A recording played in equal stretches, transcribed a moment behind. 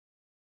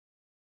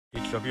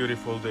It's a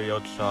beautiful day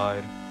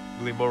outside.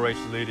 Glimmer is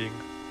leading,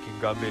 King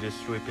Gambit is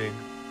sweeping.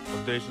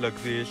 On days like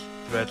this,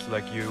 threats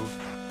like you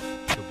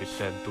to be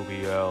sent to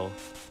BL.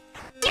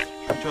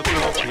 Put your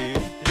trophy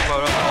in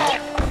Barahawk.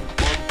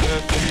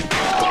 Contesting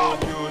control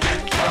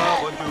using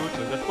Sabon juice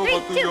and let's move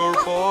on to your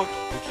box.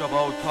 It's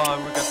about time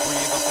we get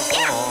rid of the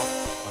box.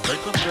 And I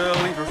can tell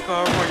if your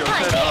scar for your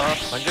setup.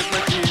 And just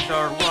like these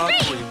are what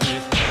we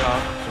miss it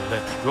up. So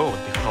let's go,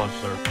 the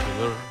concert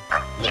killer.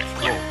 Let's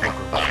go,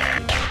 poker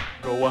basket.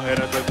 Go ahead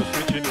and try to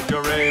switch in if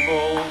you're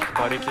able.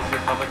 But in case you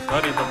haven't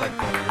studied the back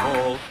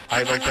table,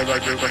 I don't care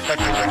about you, cause that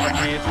is what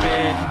needs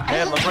me.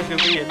 And my price will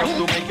be enough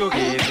to make you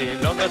easy.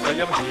 Long as I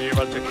am here,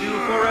 I'll check you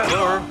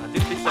forever. And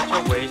if it's such a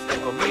waste, then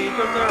commit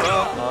your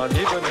terror. And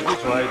even if you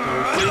try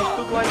to switch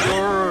to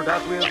glider,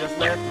 that will just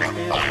let me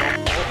spin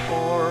no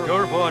more.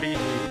 Your body is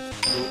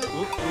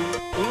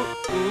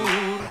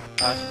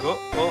let's go,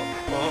 let's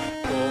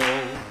go.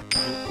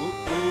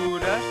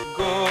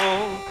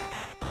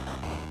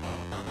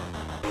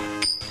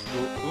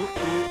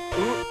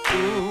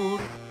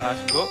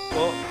 Let's go,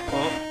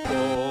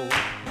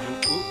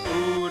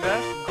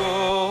 let's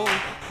go.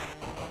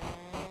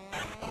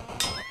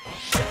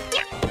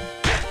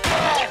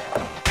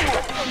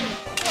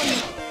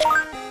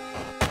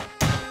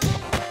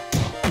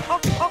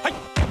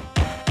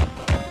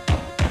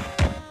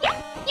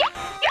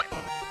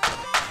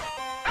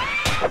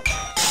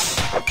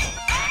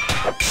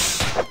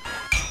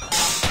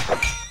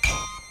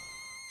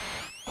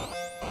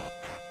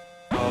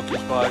 Salty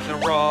spice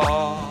and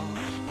raw.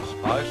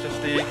 Spice is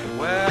sticky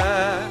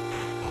wet.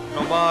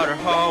 No matter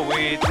how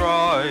we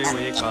try,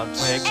 we can't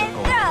make the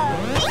goal.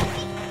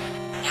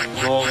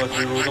 As long as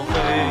you don't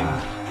think,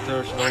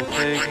 there's no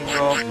taking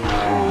off the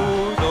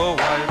food. So I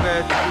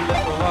bet you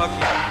feel so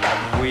lucky,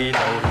 and we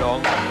no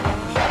longer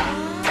lose.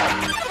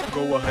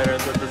 Go ahead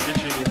and do the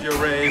teaching if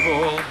you're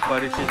able,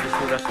 but it's easy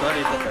to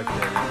study that I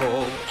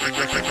table. In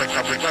your section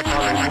coverage, that's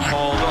how you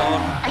hold on.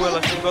 Well,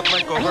 I still got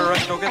my cover, I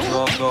still get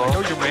knocked off. I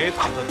know you made it's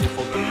not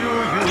default to you.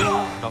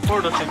 Now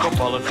for the sake of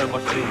balance, I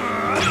must do.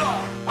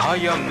 I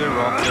am the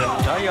rocket,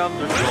 I am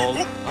the soul,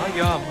 I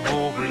am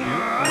over you.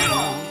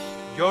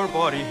 Your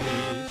body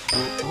is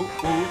let's go,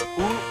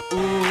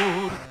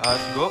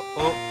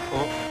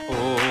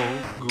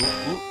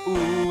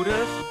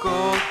 let's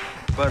go.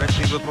 But I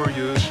think got more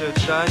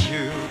usage than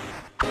you.